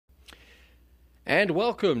And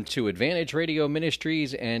welcome to Advantage Radio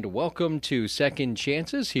Ministries and welcome to Second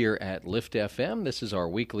Chances here at Lift FM. This is our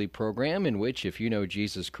weekly program in which, if you know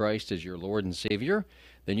Jesus Christ as your Lord and Savior,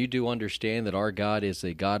 then you do understand that our God is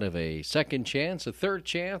a God of a second chance, a third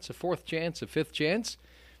chance, a fourth chance, a fifth chance,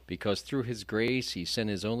 because through His grace He sent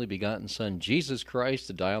His only begotten Son, Jesus Christ,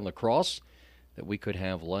 to die on the cross that we could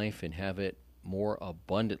have life and have it more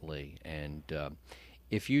abundantly. And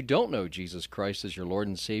if you don't know Jesus Christ as your Lord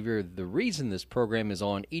and Savior, the reason this program is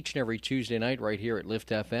on each and every Tuesday night right here at Lift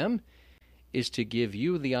FM is to give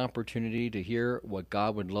you the opportunity to hear what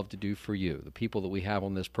God would love to do for you. The people that we have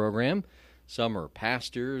on this program, some are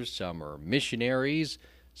pastors, some are missionaries,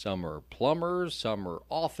 some are plumbers, some are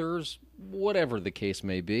authors, whatever the case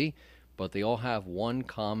may be, but they all have one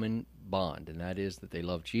common bond, and that is that they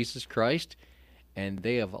love Jesus Christ, and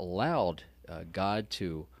they have allowed God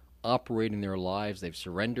to operate in their lives. They've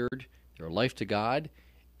surrendered their life to God.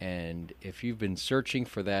 And if you've been searching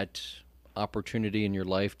for that opportunity in your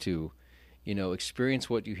life to, experience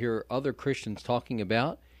what you hear other Christians talking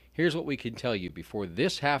about, here's what we can tell you. Before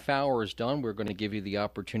this half hour is done, we're going to give you the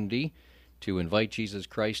opportunity to invite Jesus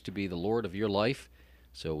Christ to be the Lord of your life.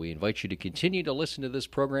 So we invite you to continue to listen to this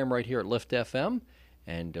program right here at Lift FM,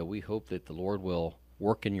 and we hope that the Lord will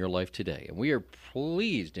work in your life today. And we are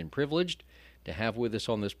pleased and privileged to have with us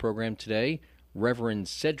on this program today Reverend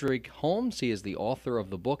Cedric Holmes. He is the author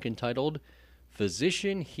of the book entitled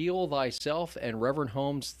Physician, Heal Thyself. And Reverend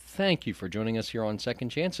Holmes, thank you for joining us here on Second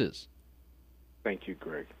Chances. Thank you,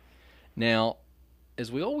 Greg. Now,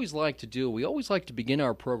 as we always like to do, we always like to begin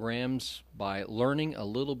our programs by learning a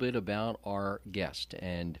little bit about our guest.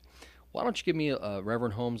 And why don't you give me,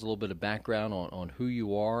 Reverend Holmes, a little bit of background on who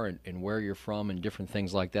you are and where you're from and different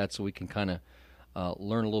things like that, so we can kind of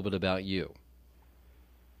learn a little bit about you.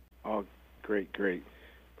 Oh, great.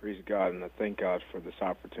 Praise God, and I thank God for this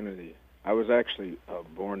opportunity. I was actually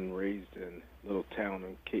born and raised in a little town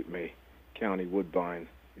in Cape May County, Woodbine,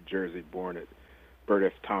 New Jersey, born at Bert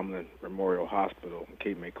F. Tomlin Memorial Hospital and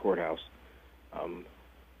Cape May Courthouse.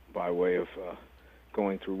 By way of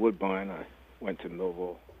going through Woodbine, I went to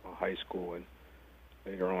Millville High School, and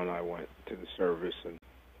later on I went to the service and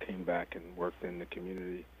came back and worked in the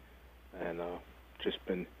community, and just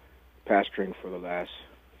been pastoring for the last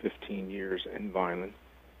 15 years in Vineland.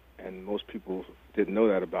 And most people didn't know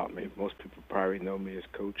that about me. Most people probably know me as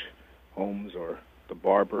Coach Holmes or the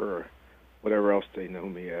barber or whatever else they know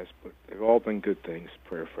me as, but they've all been good things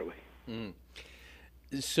prayerfully.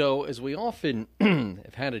 So, as we often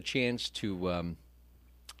have had a chance to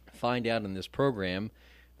find out in this program,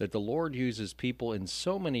 that the Lord uses people in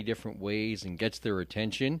so many different ways and gets their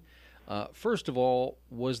attention. First of all,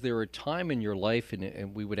 was there a time in your life,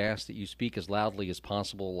 and we would ask that you speak as loudly as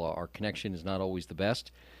possible, our connection is not always the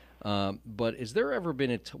best, but was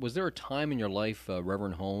there a time in your life,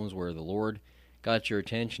 Reverend Holmes, where the Lord got your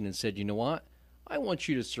attention and said, you know what, I want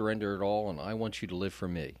you to surrender it all, and I want you to live for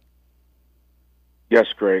me? Yes,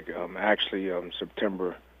 Greg. Actually,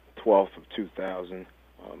 September 12th of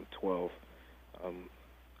 2012,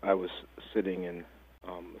 I was sitting in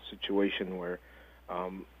a situation where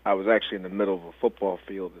I was actually in the middle of a football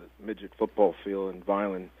field, a midget football field in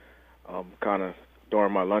Vineland, kind of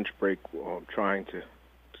during my lunch break, trying to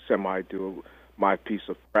semi-do my piece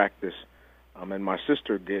of practice. And my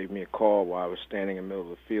sister gave me a call while I was standing in the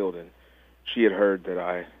middle of the field, and she had heard that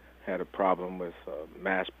I had a problem with a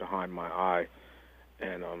mass behind my eye.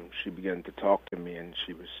 And she began to talk to me, and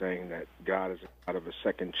she was saying that God is a God of a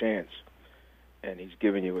second chance, and He's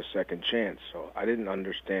giving you a second chance. So I didn't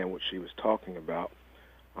understand what she was talking about.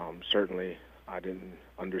 Certainly, I didn't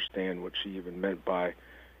understand what she even meant by,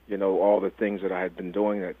 all the things that I had been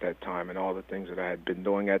doing at that time, and all the things that I had been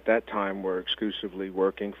doing at that time were exclusively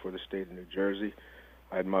working for the state of New Jersey.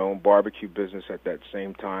 I had my own barbecue business at that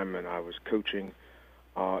same time, and I was coaching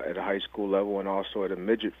at a high school level and also at a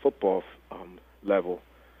midget football level.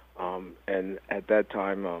 And at that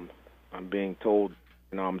time, I'm being told,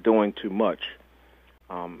 I'm doing too much.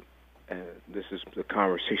 And this is the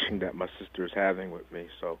conversation that my sister is having with me.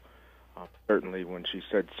 So certainly when she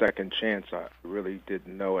said second chance, I really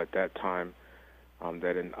didn't know at that time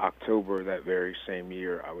that in October that very same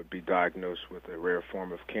year I would be diagnosed with a rare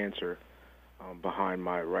form of cancer behind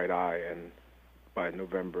my right eye. And by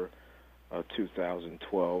November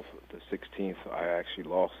 2012, the 16th, I actually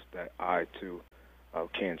lost that eye to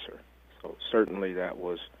cancer. So certainly that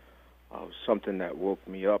was something that woke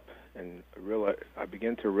me up, and I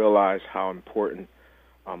began to realize how important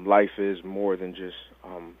life is, more than just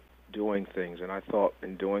doing things. And I thought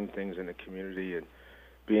in doing things in the community and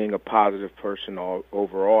being a positive person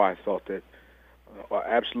overall, I thought that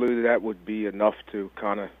absolutely that would be enough to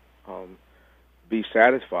kind of be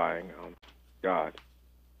satisfying, God.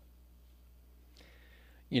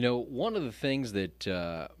 You know, one of the things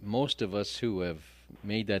that most of us who have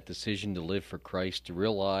made that decision to live for Christ to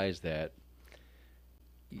realize that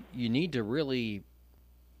you need to really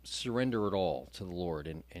surrender it all to the Lord,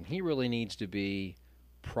 and He really needs to be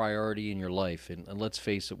priority in your life. And let's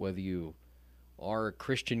face it, whether you are a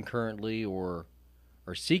Christian currently or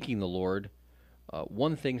are seeking the Lord,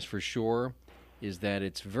 one thing's for sure is that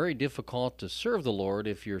it's very difficult to serve the Lord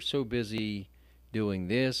if you're so busy doing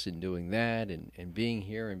this and doing that and being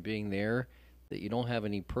here and being there that you don't have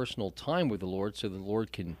any personal time with the Lord so the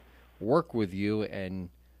Lord can work with you and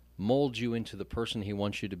mold you into the person He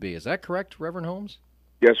wants you to be. Is that correct, Reverend Holmes?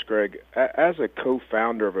 Yes, Greg. As a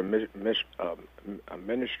co-founder of a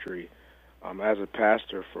ministry, as a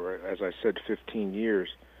pastor for, as I said, 15 years,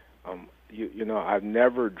 you know, I've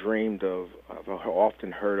never dreamed of, I've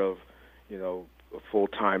often heard of, you know, a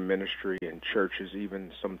full-time ministry in churches,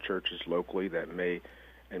 even some churches locally that may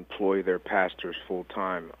employ their pastors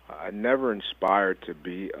full-time. I never inspired to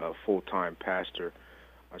be a full-time pastor.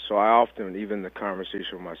 So I often, even the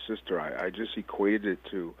conversation with my sister, I just equated it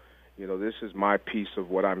to, you know, this is my piece of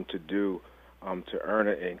what I'm to do to earn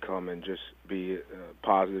an income and just be a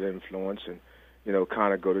positive influence and, you know,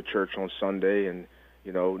 kind of go to church on Sunday and,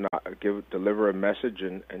 you know, not deliver a message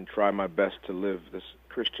and try my best to live this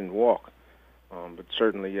Christian walk. But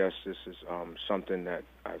certainly, yes, this is something that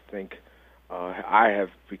I think I have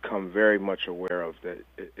become very much aware of, that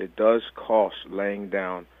it does cost laying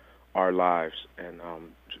down our lives. And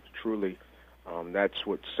truly, that's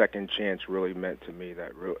what Second Chance really meant to me.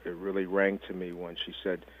 That it really rang to me when she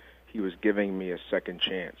said He was giving me a second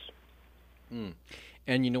chance. Mm.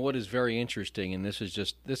 And you know what is very interesting, and this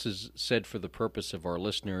is said for the purpose of our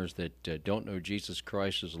listeners that don't know Jesus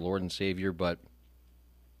Christ as Lord and Savior, but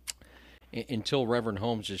until Reverend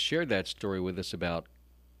Holmes just shared that story with us about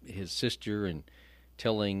his sister and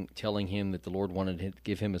telling him that the Lord wanted to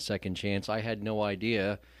give him a second chance, I had no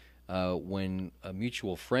idea when a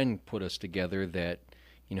mutual friend put us together that,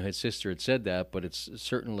 you know, his sister had said that. But it's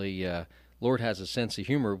certainly Lord has a sense of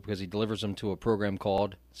humor because He delivers them to a program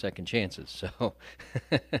called Second Chances. So,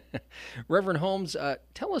 Reverend Holmes,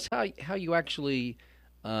 tell us how you actually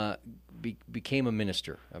became a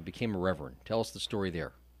minister, became a reverend. Tell us the story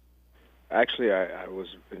there. Actually, I was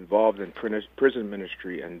involved in prison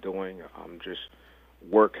ministry and doing just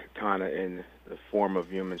work kind of in the form of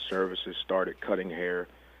human services, started cutting hair.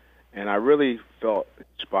 And I really felt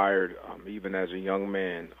inspired, even as a young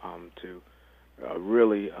man, to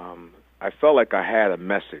really, I felt like I had a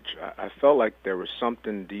message. I felt like there was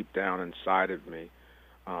something deep down inside of me.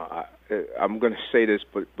 I'm going to say this,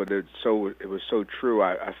 but it was so true.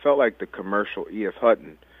 I felt like the commercial E.F.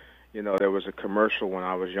 Hutton. You know, there was a commercial when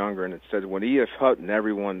I was younger, and it said, "When E.F. Hutton,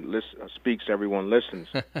 everyone speaks, everyone listens."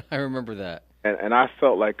 I remember that. And I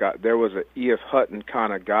felt like there was a E.F. Hutton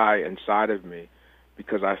kind of guy inside of me,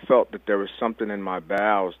 because I felt that there was something in my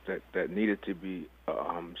bowels that needed to be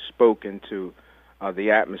spoken to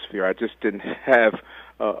the atmosphere. I just didn't have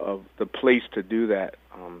the place to do that,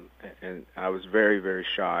 and I was very, very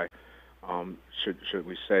shy, should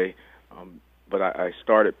we say. But I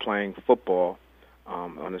started playing football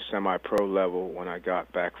on a semi-pro level when I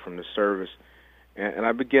got back from the service. And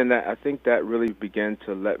I began that. I think that really began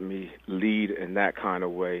to let me lead in that kind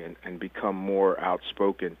of way and become more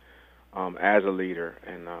outspoken as a leader.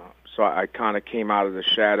 And so I kind of came out of the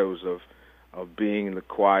shadows of being the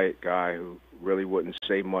quiet guy who really wouldn't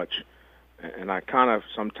say much. And I kind of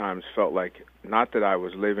sometimes felt like, not that I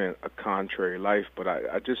was living a contrary life, but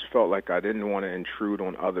I just felt like I didn't want to intrude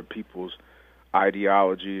on other people's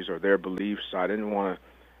ideologies or their beliefs. I didn't want to,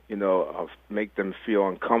 you know, make them feel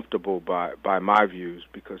uncomfortable by my views,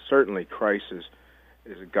 because certainly Christ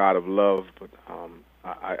is a God of love, but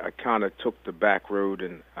I kind of took the back road,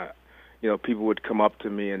 and you know, people would come up to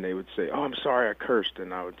me and they would say, "Oh, I'm sorry, I cursed,"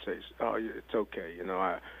 and I would say, "Oh, it's okay." You know,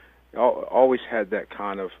 I always had that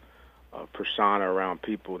kind of persona around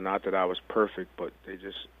people. Not that I was perfect, but they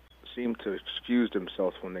just seemed to excuse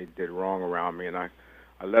themselves when they did wrong around me, and I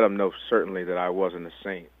let them know certainly that I wasn't a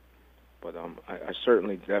saint. But I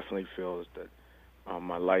certainly definitely feel that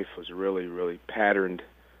my life was really, really patterned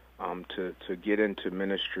to get into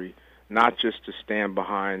ministry, not just to stand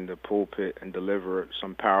behind the pulpit and deliver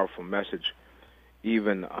some powerful message.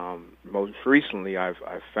 Even most recently, I've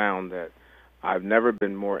found that I've never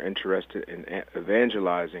been more interested in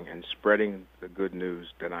evangelizing and spreading the good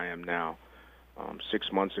news than I am now.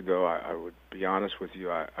 6 months ago, I would be honest with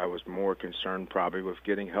you, I was more concerned probably with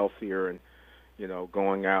getting healthier and, you know,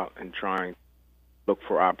 going out and trying to look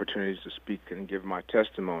for opportunities to speak and give my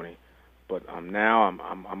testimony. But now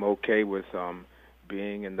I'm okay with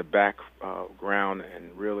being in the background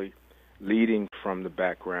and really leading from the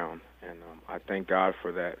background. And I thank God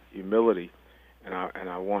for that humility, and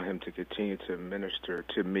I want Him to continue to minister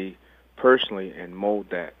to me personally and mold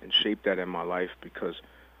that and shape that in my life, because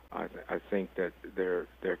I think that there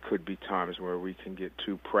could be times where we can get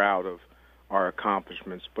too proud of our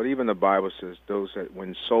accomplishments. But even the Bible says those that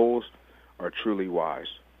win souls are truly wise.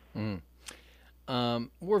 Mm.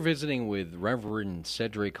 We're visiting with Reverend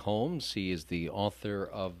Cedric Holmes. He is the author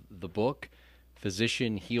of the book,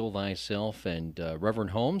 Physician, Heal Thyself. And Reverend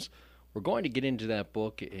Holmes, we're going to get into that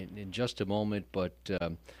book in just a moment, but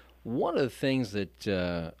one of the things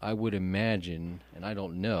that I would imagine, and I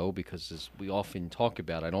don't know because as we often talk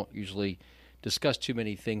about, I don't usually discuss too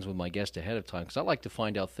many things with my guest ahead of time because I like to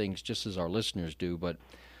find out things just as our listeners do, but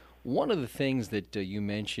one of the things that you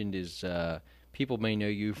mentioned is people may know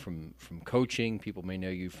you from coaching, people may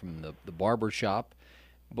know you from the barber shop,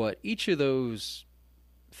 but each of those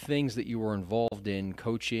things that you were involved in,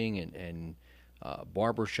 coaching and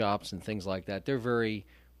barber shops and things like that, they're very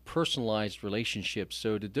personalized relationships.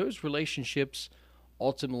 So did those relationships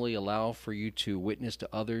ultimately allow for you to witness to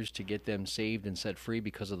others to get them saved and set free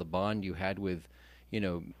because of the bond you had with,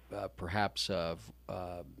 perhaps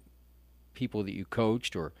people that you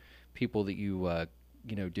coached or people that you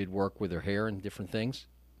did work with their hair and different things?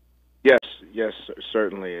 Yes,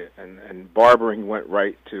 certainly. And barbering went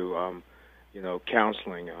right to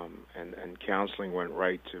counseling, and counseling went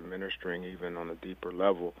right to ministering even on a deeper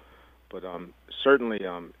level. But certainly,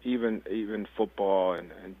 even football,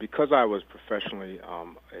 and because I was professionally a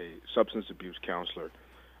substance abuse counselor,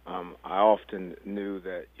 I often knew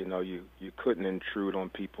that you couldn't intrude on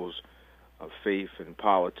people's faith and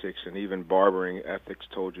politics, and even barbering ethics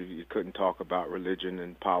told you couldn't talk about religion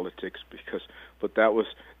and politics but that was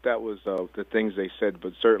the things they said.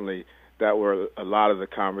 But certainly, that were a lot of the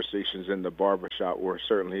conversations in the barbershop were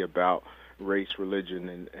certainly about race,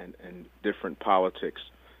 religion, and different politics.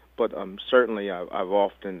 But certainly, I've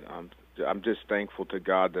often, I'm just thankful to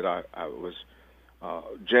God that I was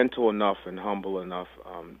gentle enough and humble enough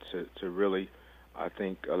to really, I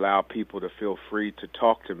think, allow people to feel free to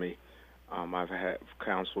talk to me. I've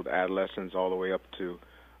counseled adolescents all the way up to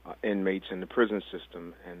inmates in the prison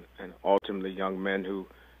system, and ultimately young men who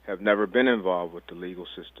have never been involved with the legal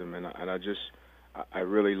system. And I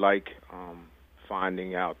really like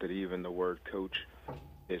finding out that even the word coach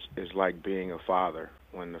is like being a father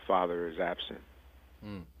when the father is absent.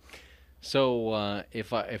 Mm. So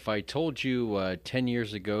if I told you 10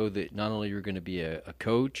 years ago that not only you're going to be a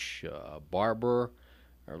coach, a barber,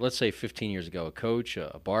 or let's say 15 years ago, a coach,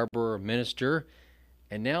 a barber, a minister,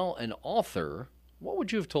 and now an author, what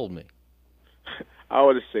would you have told me? I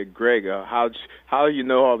would have said, Greg, how do you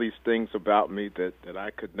know all these things about me that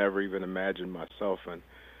I could never even imagine myself? And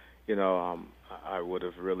I would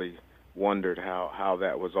have really wondered how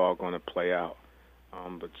that was all going to play out.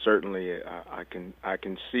 But certainly, I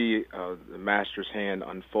can see the Master's hand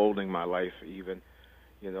unfolding my life, even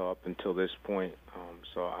up until this point.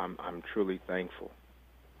 So I'm truly thankful.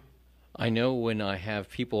 I know when I have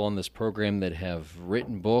people on this program that have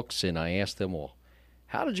written books, and I ask them, well,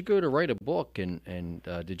 how did you go to write a book? And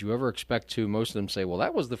did you ever expect to? Most of them say, well,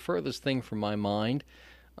 that was the furthest thing from my mind.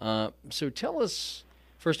 So tell us,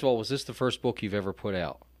 first of all, was this the first book you've ever put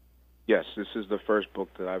out? Yes, this is the first book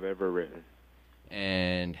that I've ever written.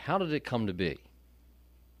 And how did it come to be?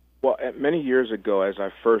 Well, many years ago, as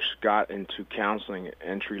I first got into counseling at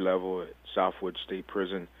entry level at Southwood State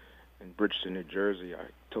Prison in Bridgeton, New Jersey, I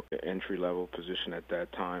took an entry-level position at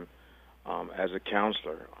that time as a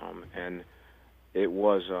counselor, and it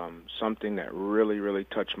was something that really, really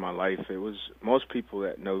touched my life. It was, most people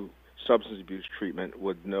that know substance abuse treatment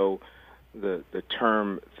would know the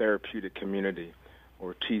term therapeutic community,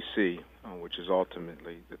 or TC, which is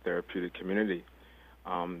ultimately the therapeutic community.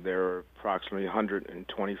 There are approximately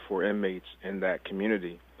 124 inmates in that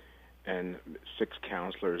community, and 6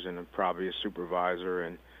 counselors, and probably a supervisor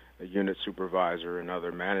and a unit supervisor and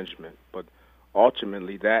other management. But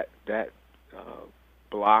ultimately, that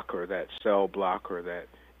block, or that cell block, or that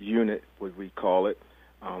unit, what we call it,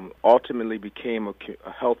 ultimately became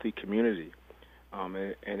a healthy community.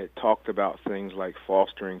 And it talked about things like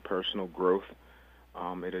fostering personal growth.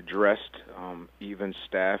 It addressed even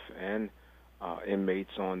staff and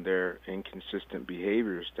inmates on their inconsistent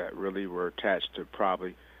behaviors that really were attached to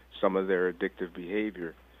probably some of their addictive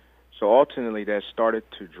behavior. So ultimately, that started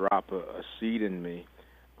to drop a seed in me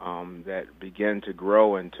that began to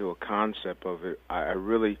grow into a concept of it. I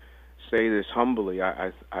really say this humbly.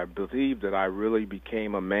 I believe that I really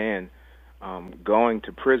became a man going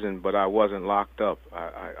to prison, but I wasn't locked up.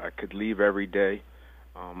 I could leave every day.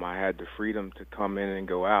 I had the freedom to come in and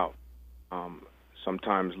go out. Um,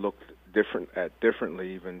 Sometimes looked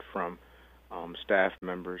differently even from staff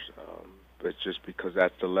members, but just because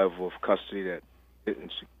that's the level of custody that hit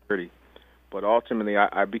in security. But ultimately,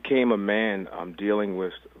 I became a man dealing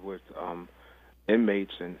with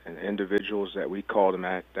inmates and individuals that we called them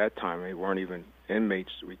at that time. They weren't even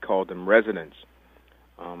inmates; we called them residents.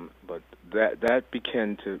 But that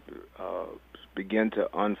begin to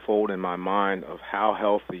unfold in my mind of how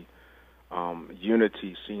healthy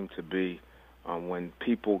unity seemed to be when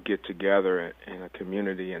people get together in a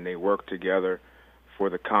community and they work together for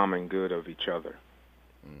the common good of each other.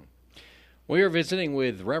 Mm. We are visiting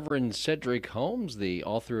with Reverend Cedric Holmes, the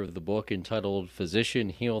author of the book entitled Physician,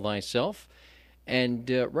 Heal Thyself. And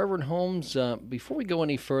Reverend Holmes, before we go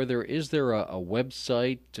any further, is there a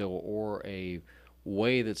website or a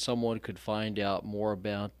way that someone could find out more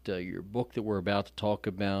about your book that we're about to talk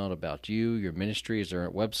about you, your ministry? Is there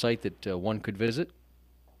a website that one could visit?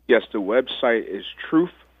 Yes, the website is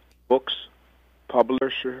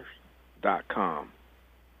truthbookspublishers.com.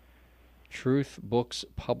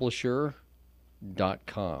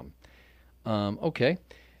 Truthbookspublisher.com. Okay.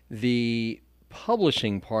 The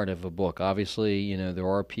publishing part of a book, obviously, there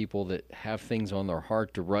are people that have things on their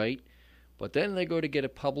heart to write, but then they go to get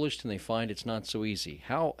it published and they find it's not so easy.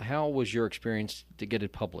 How was your experience to get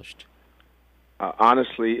it published?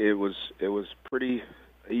 Honestly, it was pretty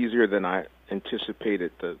easier than I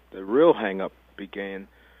anticipated. The real hang-up began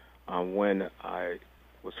when I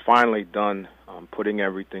was finally done putting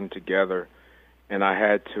everything together, and I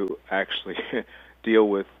had to actually deal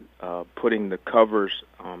with putting the covers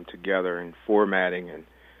together and formatting and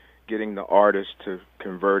getting the artist to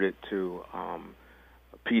convert it to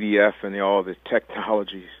PDF and all the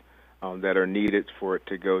technologies that are needed for it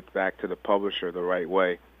to go back to the publisher the right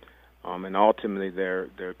way. And ultimately, there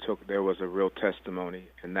was a real testimony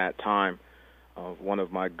in that time. One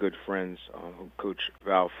of my good friends, Coach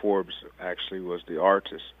Val Forbes, actually was the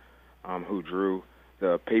artist who drew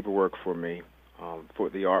the paperwork for me for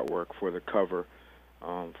the artwork for the cover,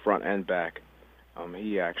 front and back.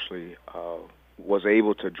 He actually was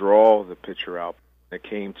able to draw the picture out. When it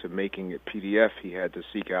came to making it PDF, he had to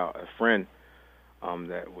seek out a friend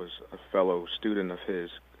that was a fellow student of his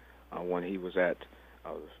when he was at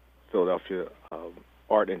Philadelphia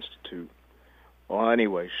Art Institute. Well,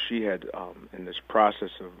 anyway, she had, in this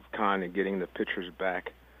process of kind of getting the pictures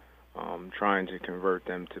back, trying to convert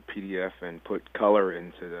them to PDF and put color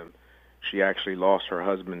into them, she actually lost her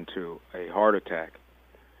husband to a heart attack.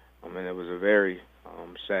 And it was a very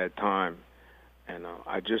sad time. And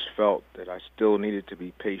I just felt that I still needed to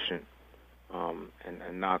be patient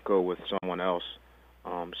and not go with someone else.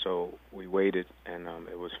 So we waited, and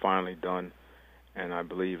it was finally done. And I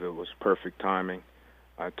believe it was perfect timing.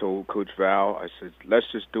 I told Coach Val, I said,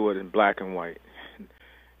 let's just do it in black and white.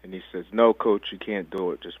 And he says, no, Coach, you can't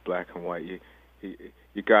do it just black and white.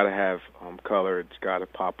 You got to have color. It's got to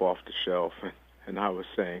pop off the shelf. And I was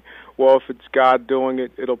saying, well, if it's God doing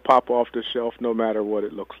it, it'll pop off the shelf no matter what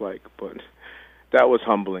it looks like. But that was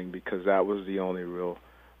humbling because that was the only real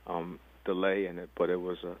delay in it. But it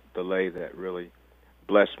was a delay that really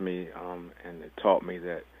blessed me, and it taught me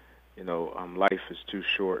that life is too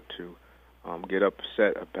short to get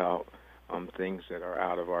upset about things that are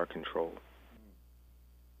out of our control.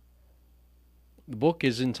 The book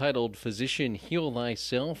is entitled Physician, Heal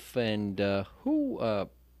Thyself, and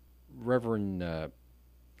Reverend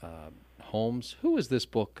Holmes, who is this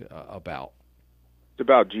book about? It's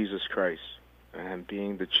about Jesus Christ and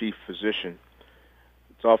being the chief physician.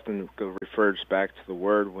 It's often refers back to the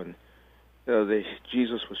word when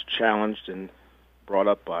Jesus was challenged and brought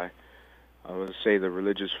up by, I would say, the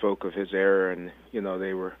religious folk of his era, and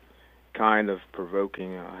they were kind of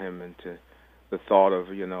provoking him into the thought of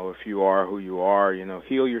if you are who you are,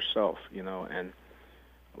 heal yourself, and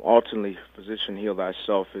ultimately, physician, heal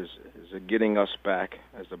thyself is getting us back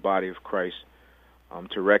as the body of Christ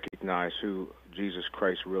to recognize who Jesus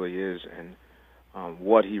Christ really is and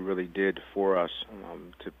what he really did for us,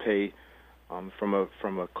 to pay from a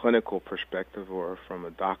clinical perspective or from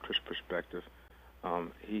a doctor's perspective.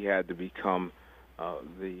 He had to become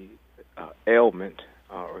the ailment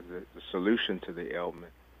or the solution to the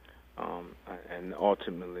ailment, and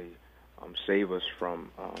ultimately save us from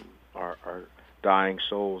our dying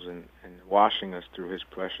souls and washing us through his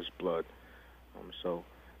precious blood. So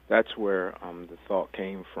that's where the thought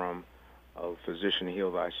came from of physician,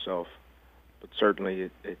 heal thyself. But certainly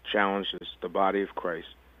it challenges the body of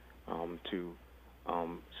Christ to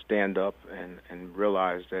stand up and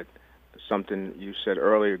realize that something you said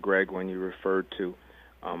earlier, Greg, when you referred to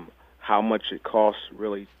how much it costs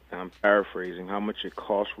really, and I'm paraphrasing, how much it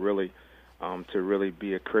costs really to really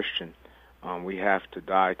be a Christian. We have to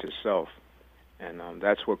die to self, and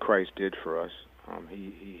that's what Christ did for us.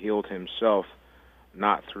 He healed himself,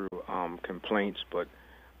 not through complaints, but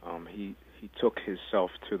he took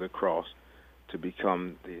himself to the cross to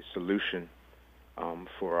become the solution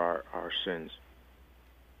for our sins.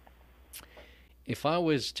 If I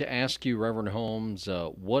was to ask you, Reverend Holmes,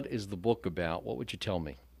 what is the book about, what would you tell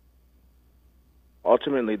me?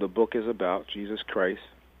 Ultimately, the book is about Jesus Christ.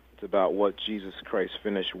 It's about what Jesus Christ's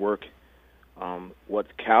finished work, what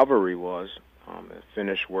Calvary was, a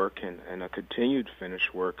finished work and a continued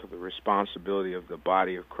finished work of the responsibility of the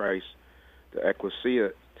body of Christ, the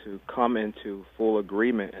ecclesia, to come into full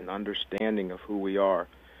agreement and understanding of who we are.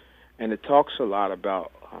 And it talks a lot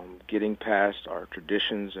about getting past our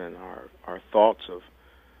traditions and our thoughts of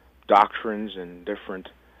doctrines and different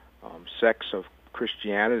sects of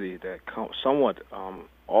Christianity that somewhat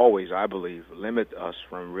always, I believe, limit us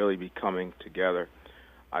from really becoming together.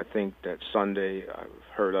 I think that Sunday, I've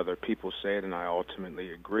heard other people say it, and I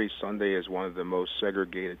ultimately agree, Sunday is one of the most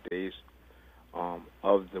segregated days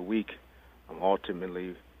of the week.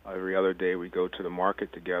 Ultimately, every other day we go to the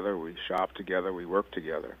market together, we shop together, we work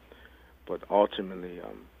together. But ultimately,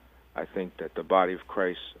 I think that the body of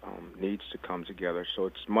Christ needs to come together. So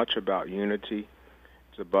it's much about unity.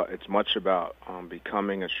 It's much about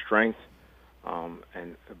becoming a strength,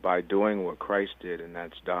 and by doing what Christ did, and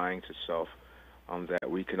that's dying to self,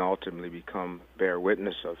 that we can ultimately bear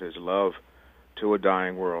witness of his love to a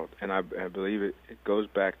dying world. And I believe it goes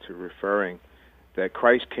back to referring that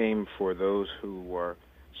Christ came for those who were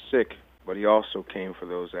sick, but he also came for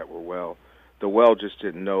those that were well. The well just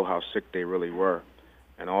didn't know how sick they really were,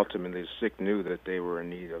 and ultimately the sick knew that they were in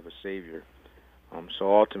need of a Savior.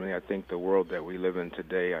 So ultimately, I think the world that we live in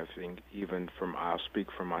today, I think I'll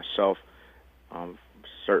speak for myself,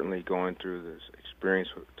 certainly going through this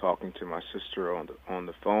experience with talking to my sister on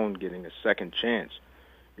the phone, getting a second chance.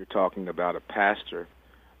 You're talking about a pastor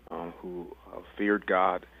who feared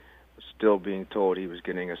God, was still being told he was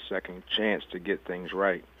getting a second chance to get things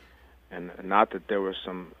right. And not that there was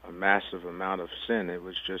a massive amount of sin. It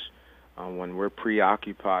was just when we're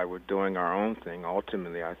preoccupied with doing our own thing,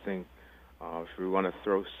 ultimately, I think if we want to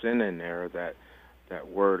throw sin in there, that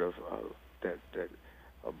word of that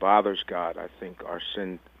bothers God, I think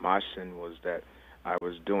my sin was that I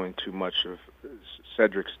was doing too much of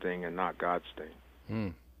Cedric's thing and not God's thing.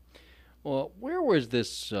 Mm. Well, where was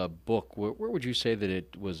this book? Where would you say that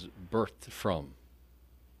it was birthed from?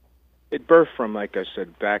 It birthed from, like I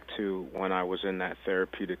said, back to when I was in that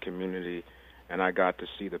therapeutic community and I got to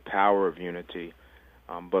see the power of unity.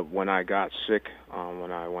 But when I got sick,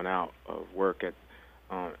 when I went out of work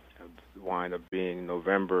wind up being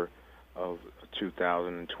November of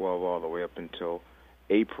 2012 all the way up until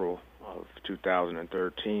April of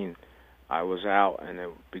 2013, I was out, and it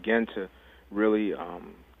began to really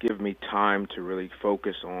give me time to really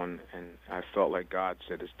focus on, and I felt like God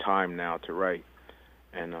said, it's time now to write.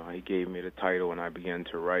 And he gave me the title, and I began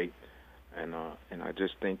to write, and I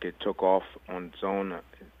just think it took off on its own.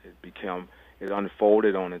 It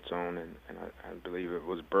unfolded on its own, and I believe it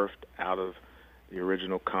was birthed out of the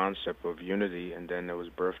original concept of unity, and then it was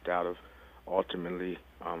birthed out of ultimately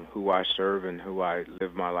who I serve and who I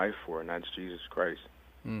live my life for, and that's Jesus Christ.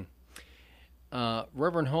 Mm.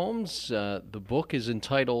 Reverend Holmes, the book is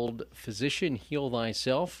entitled Physician, Heal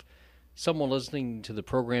Thyself. Someone listening to the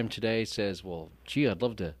program today says, well, gee, I'd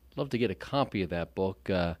love to get a copy of that book.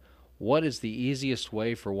 What is the easiest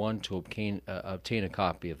way for one to obtain a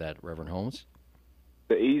copy of that, Reverend Holmes?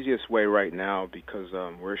 The easiest way right now, because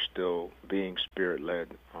we're still being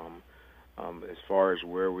Spirit-led, as far as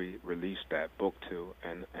where we release that book to,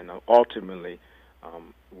 and ultimately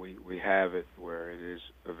we have it where it is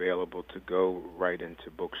available to go right into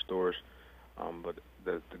bookstores. But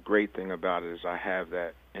the great thing about it is I have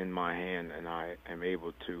that in my hand, and I am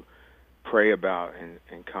able to pray about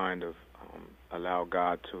and kind of allow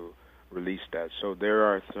God to release that. So there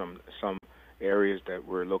are some areas that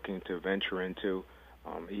we're looking to venture into,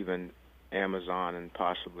 even Amazon and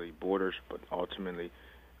possibly Borders, but ultimately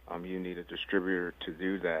you need a distributor to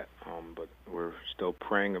do that. But we're still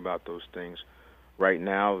praying about those things. Right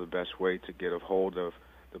now, the best way to get a hold of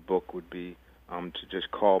the book would be to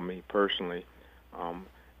just call me personally,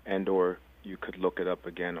 and or you could look it up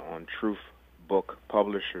again on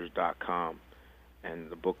truthbookpublishers.com, and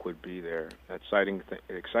the book would be there. The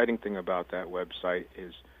exciting thing about that website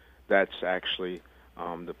is that's actually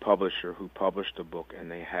the publisher who published the book,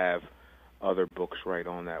 and they have other books right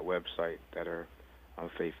on that website that are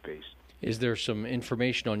faith-based. Is there some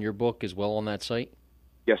information on your book as well on that site?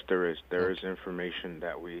 Yes, there is. There Okay. is information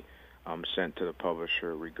that we sent to the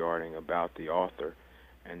publisher regarding about the author,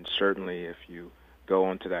 and certainly if you go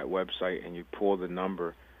onto that website and you pull the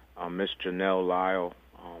number, Miss Janelle Lyle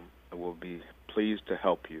will be pleased to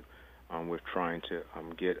help you with trying to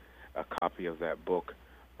get a copy of that book,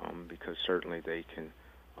 because certainly they can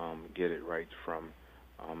get it right from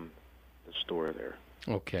the store there.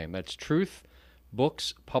 Okay, that's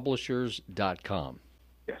truthbookspublishers.com.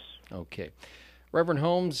 Yes. Okay. Reverend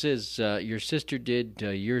Holmes, as your sister did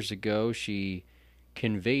years ago, she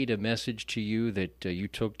conveyed a message to you that you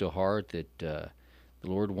took to heart, that the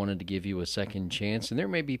Lord wanted to give you a second chance. And there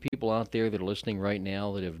may be people out there that are listening right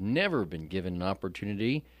now that have never been given an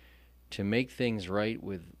opportunity to make things right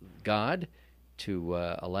with God, to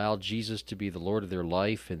allow Jesus to be the Lord of their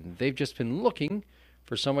life, and they've just been looking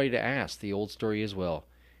for somebody to ask. The old story as well.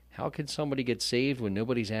 How can somebody get saved when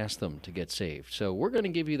nobody's asked them to get saved? So we're going to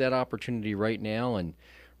give you that opportunity right now. And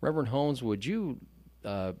Reverend Holmes, would you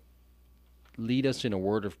lead us in a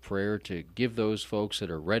word of prayer to give those folks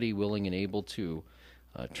that are ready, willing, and able to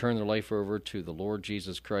turn their life over to the Lord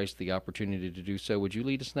Jesus Christ the opportunity to do so? Would you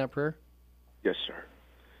lead us in that prayer? Yes, sir.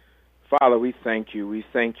 Father, we thank you. We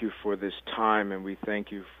thank you for this time, and we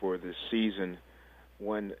thank you for this season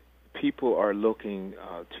when people are looking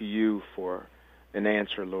to you for an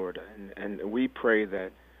answer, Lord. And we pray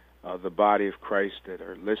that the body of Christ that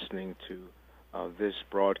are listening to this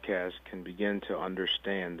broadcast can begin to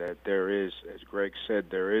understand that there is, as Greg said,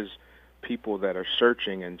 there is people that are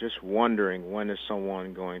searching and just wondering, when is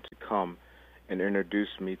someone going to come and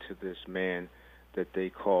introduce me to this man that they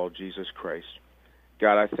call Jesus Christ.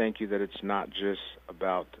 God, I thank you that it's not just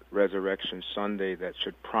about Resurrection Sunday that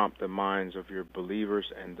should prompt the minds of your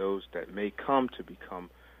believers and those that may come to become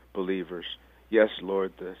believers. Yes,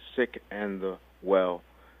 Lord, the sick and the well.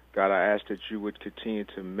 God, I ask that you would continue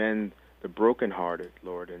to mend the brokenhearted,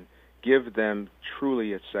 Lord, and give them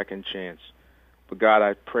truly a second chance. But God,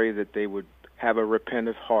 I pray that they would have a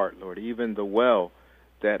repentant heart, Lord, even the well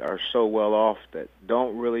that are so well off that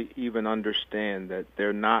don't really even understand that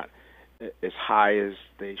they're not as high as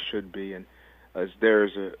they should be. And as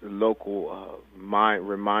there's a local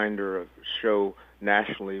reminder of show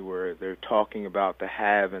nationally where they're talking about the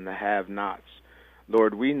have and the have-nots.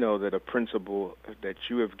 Lord, we know that a principle that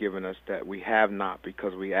you have given us, that we have not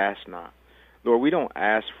because we ask not. Lord, we don't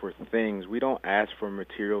ask for things. We don't ask for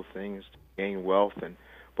material things to gain wealth.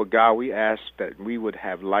 But God, we ask that we would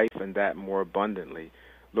have life and that more abundantly.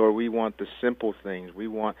 Lord, we want the simple things. We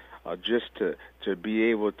want just to be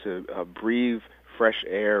able to breathe fresh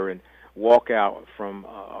air and walk out from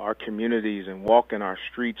our communities and walk in our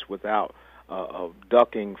streets without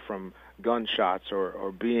ducking from gunshots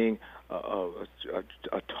or being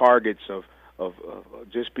targets of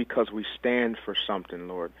just because we stand for something,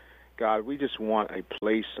 Lord. God, we just want a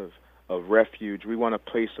place of refuge. We want a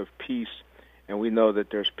place of peace, and we know that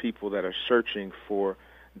there's people that are searching for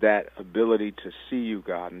that ability to see you,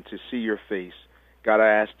 God, and to see your face. God, I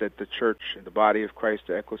ask that the church, the body of Christ,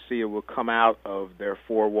 the ecclesia, will come out of their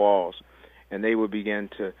four walls, and they will begin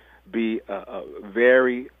to be a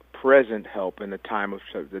very present help in the time of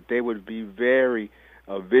service, that they would be very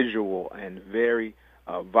visual and very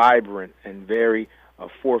vibrant and very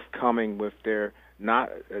forthcoming with their, not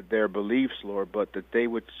their beliefs, Lord, but that they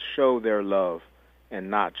would show their love and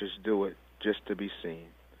not just do it just to be seen.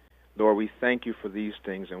 Lord, we thank you for these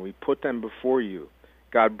things, and we put them before you.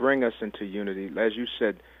 God, bring us into unity. As you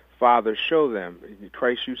said, Father, show them.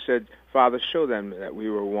 Christ, you said, Father, show them that we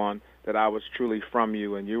were one, that I was truly from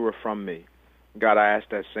you and you were from me. God, I ask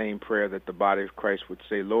that same prayer that the body of Christ would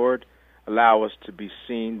say, Lord, allow us to be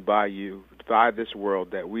seen by you, by this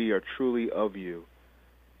world, that we are truly of you.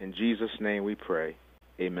 In Jesus' name we pray.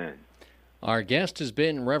 Amen. Our guest has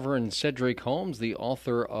been Reverend Cedric Holmes, the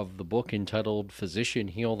author of the book entitled Physician,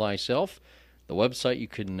 Heal Thyself. The website you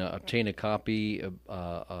can obtain a copy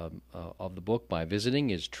of the book by visiting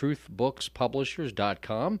is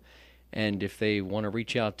truthbookspublishers.com. And if they want to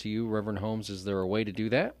reach out to you, Reverend Holmes, is there a way to do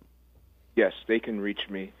that? Yes, they can reach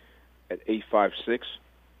me at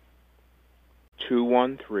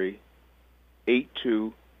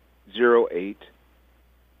 856-213-8208.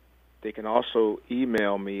 They can also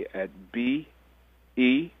email me at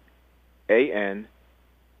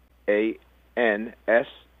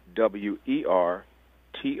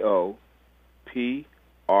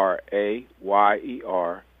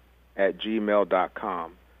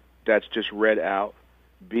That's just read out,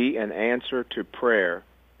 be an answer to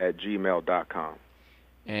prayer@gmail.com.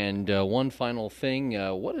 And one final thing,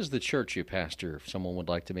 what is the church you pastor if someone would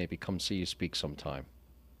like to maybe come see you speak sometime?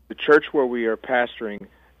 The church where we are pastoring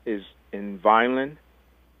is in Vineland,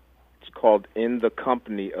 It's called In the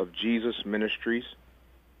Company of Jesus Ministries,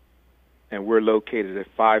 and we're located at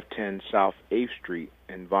 510 South 8th Street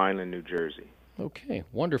in Vineland, New Jersey. Okay,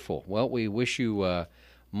 wonderful. Well, we wish you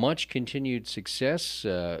much continued success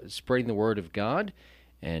spreading the word of God,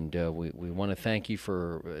 and we want to thank you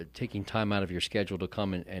for taking time out of your schedule to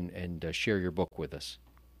come and share your book with us.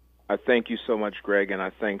 I thank you so much, Greg, and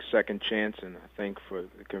I thank Second Chance, and I thank for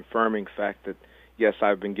the confirming fact that, yes,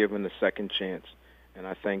 I've been given the second chance, and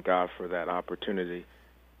I thank God for that opportunity.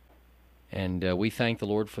 And we thank the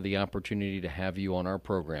Lord for the opportunity to have you on our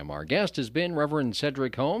program. Our guest has been Reverend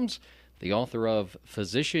Cedric Holmes, the author of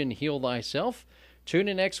Physician, Heal Thyself. Tune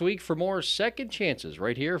in next week for more Second Chances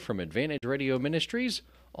right here from Advantage Radio Ministries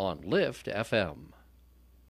on Lift FM.